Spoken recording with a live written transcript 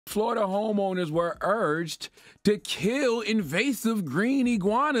Florida homeowners were urged to kill invasive green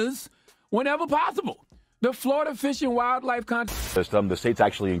iguanas whenever possible. The Florida Fish and Wildlife System, the state's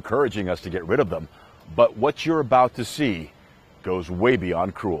actually encouraging us to get rid of them. But what you're about to see goes way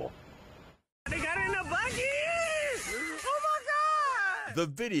beyond cruel. They got it in a bucket! Oh my God! The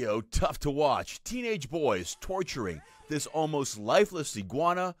video, tough to watch. Teenage boys torturing this almost lifeless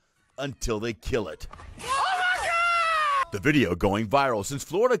iguana until they kill it. The video going viral since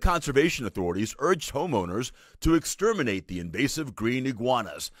Florida conservation authorities urged homeowners to exterminate the invasive green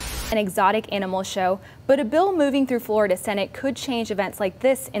iguanas. An exotic animal show, but a bill moving through Florida Senate could change events like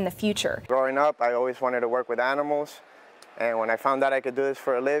this in the future. Growing up, I always wanted to work with animals, and when I found out I could do this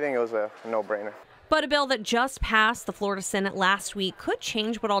for a living, it was a no-brainer. But a bill that just passed the Florida Senate last week could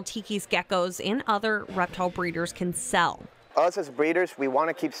change what all tikis, geckos, and other reptile breeders can sell. Us as breeders, we want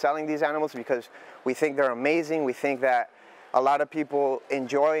to keep selling these animals because we think they're amazing. We think that a lot of people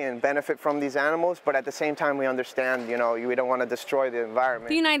enjoy and benefit from these animals, but at the same time we understand, we don't want to destroy the environment.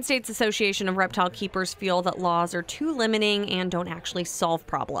 The United States Association of Reptile Keepers feel that laws are too limiting and don't actually solve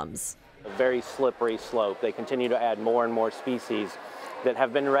problems. A very slippery slope. They continue to add more and more species that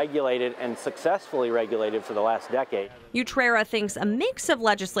have been regulated and successfully regulated for the last decade. Utrera thinks a mix of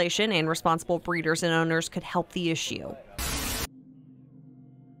legislation and responsible breeders and owners could help the issue.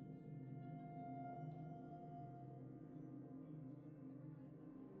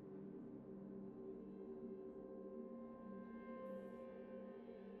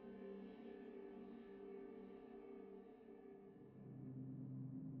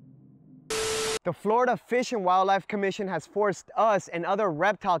 The Florida Fish and Wildlife Commission has forced us and other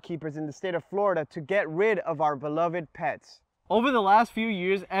reptile keepers in the state of Florida to get rid of our beloved pets. Over the last few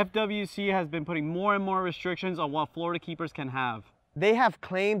years, FWC has been putting more and more restrictions on what Florida keepers can have. They have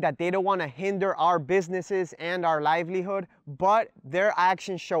claimed that they don't want to hinder our businesses and our livelihood, but their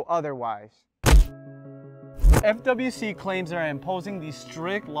actions show otherwise. FWC claims they're imposing these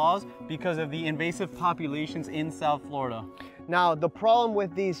strict laws because of the invasive populations in South Florida. Now, the problem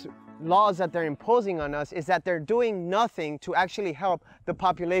with these laws that they're imposing on us is that they're doing nothing to actually help the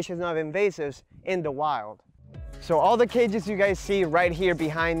population of invasives in the wild. So all the cages you guys see right here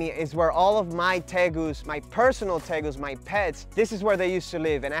behind me is where all of my tegus, my personal tegus, my pets, this is where they used to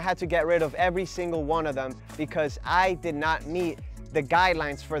live, and I had to get rid of every single one of them because I did not meet the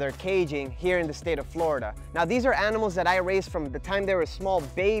guidelines for their caging here in the state of Florida. Now these are animals that I raised from the time they were small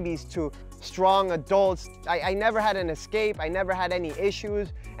babies to strong adults. I never had an escape, I never had any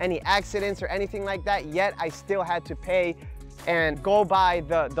issues, any accidents or anything like that, yet I still had to pay and go by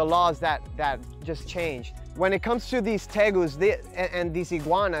the laws that just changed. When it comes to these tegus and these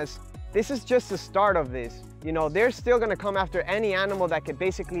iguanas, this is just the start of this. They're still gonna come after any animal that could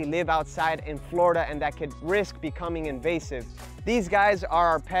basically live outside in Florida and that could risk becoming invasive. These guys are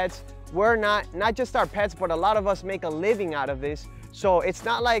our pets. We're not just our pets, but a lot of us make a living out of this. So it's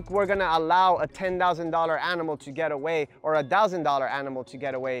not like we're gonna allow a $10,000 animal to get away or a $1,000 animal to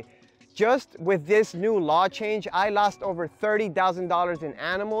get away. Just with this new law change, I lost over $30,000 in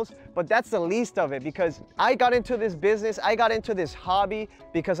animals, but that's the least of it because I got into this business, I got into this hobby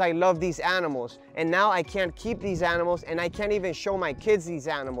because I love these animals. And now I can't keep these animals and I can't even show my kids these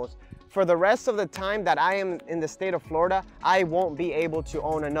animals. For the rest of the time that I am in the state of Florida, I won't be able to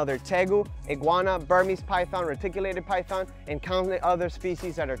own another tegu, iguana, Burmese python, reticulated python, and countless other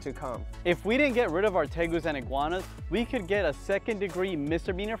species that are to come. If we didn't get rid of our tegus and iguanas, we could get a second-degree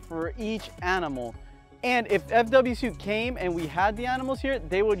misdemeanor for each animal. And if FWC came and we had the animals here,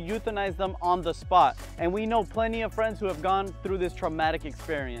 they would euthanize them on the spot. And we know plenty of friends who have gone through this traumatic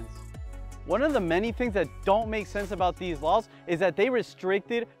experience. One of the many things that don't make sense about these laws is that they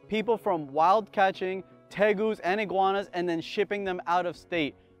restricted people from wild catching tegus and iguanas and then shipping them out of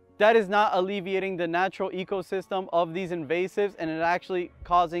state. That is not alleviating the natural ecosystem of these invasives, and it's actually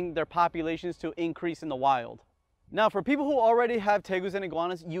causing their populations to increase in the wild. Now, for people who already have tegus and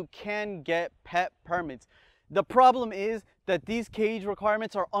iguanas, you can get pet permits. The problem is that these cage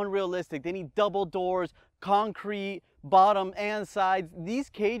requirements are unrealistic. They need double doors, concrete, bottom and sides. These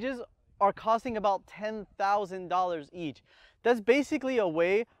cages are costing about $10,000 each. That's basically a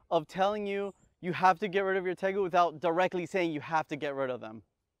way of telling you you have to get rid of your tegu without directly saying you have to get rid of them.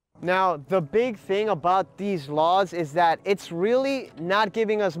 Now, the big thing about these laws is that it's really not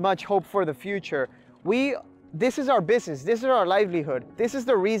giving us much hope for the future. This is our business, this is our livelihood. This is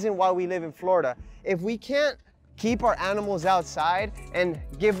the reason why we live in Florida. If we can't keep our animals outside and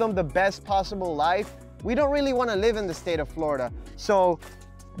give them the best possible life, we don't really want to live in the state of Florida. So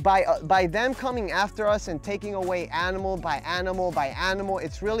by them coming after us and taking away animal by animal by animal,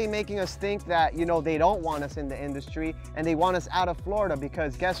 it's really making us think that, you know, they don't want us in the industry and they want us out of Florida,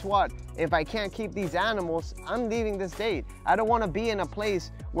 because guess what? If I can't keep these animals, I'm leaving this state. I don't want to be in a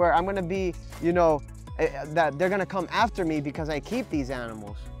place where I'm going to be, you know, that they're going to come after me because I keep these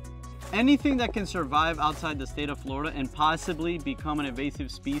animals. Anything that can survive outside the state of Florida and possibly become an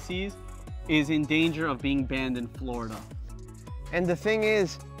invasive species is in danger of being banned in Florida. And the thing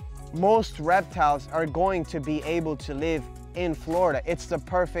is, most reptiles are going to be able to live in Florida. It's the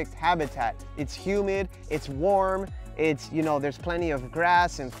perfect habitat. It's humid, it's warm, it's, you know, there's plenty of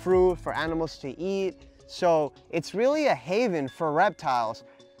grass and fruit for animals to eat. So it's really a haven for reptiles.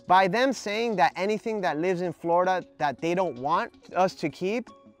 By them saying that anything that lives in Florida that they don't want us to keep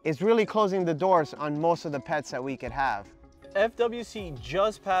is really closing the doors on most of the pets that we could have. FWC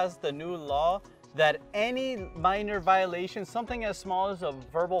just passed the new law that any minor violation, something as small as a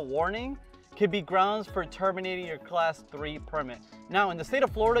verbal warning, could be grounds for terminating your Class 3 permit. Now, in the state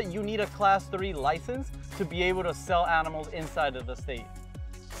of Florida, you need a Class 3 license to be able to sell animals inside of the state.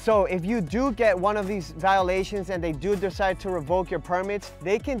 So if you do get one of these violations and they do decide to revoke your permits,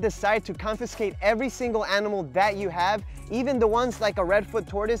 they can decide to confiscate every single animal that you have, even the ones like a redfoot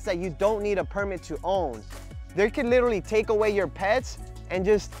tortoise that you don't need a permit to own. They could literally take away your pets and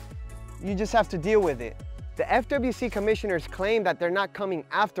you just have to deal with it. The FWC commissioners claim that they're not coming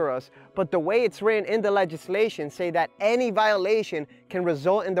after us, but the way it's written in the legislation say that any violation can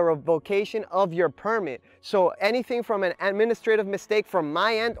result in the revocation of your permit. So anything from an administrative mistake from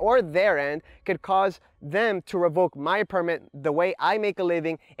my end or their end could cause them to revoke my permit, the way I make a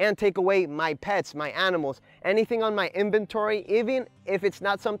living, and take away my pets, my animals. Anything on my inventory, even if it's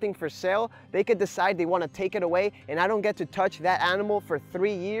not something for sale, they could decide they want to take it away and I don't get to touch that animal for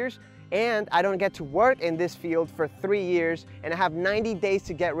 3 years. And I don't get to work in this field for 3 years, and I have 90 days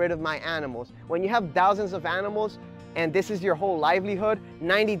to get rid of my animals. When you have thousands of animals and this is your whole livelihood,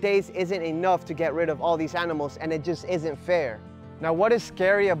 90 days isn't enough to get rid of all these animals, and it just isn't fair. Now, what is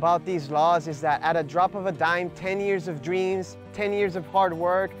scary about these laws is that at a drop of a dime, 10 years of dreams, 10 years of hard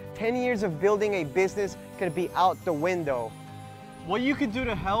work, 10 years of building a business could be out the window. What you can do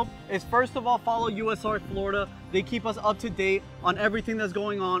to help is, first of all, follow USR Florida. They keep us up to date on everything that's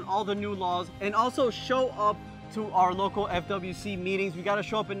going on, all the new laws, and also show up to our local FWC meetings. We gotta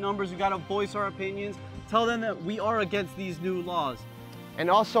show up in numbers, we gotta voice our opinions, tell them that we are against these new laws. And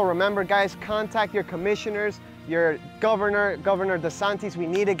also remember, guys, contact your commissioners, your Governor DeSantis. We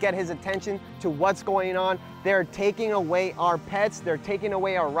need to get his attention to what's going on. They're taking away our pets, they're taking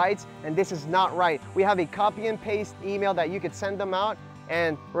away our rights, and this is not right. We have a copy and paste email that you could send them out.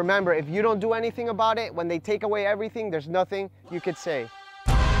 And remember, if you don't do anything about it, when they take away everything, there's nothing you could say.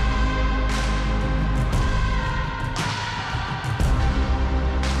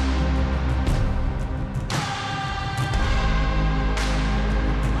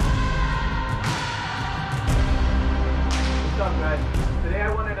 What's up, guys? Today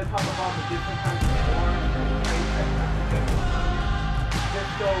I wanted to talk about the different kinds of forms and traits that have to get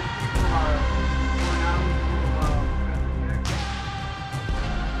just so people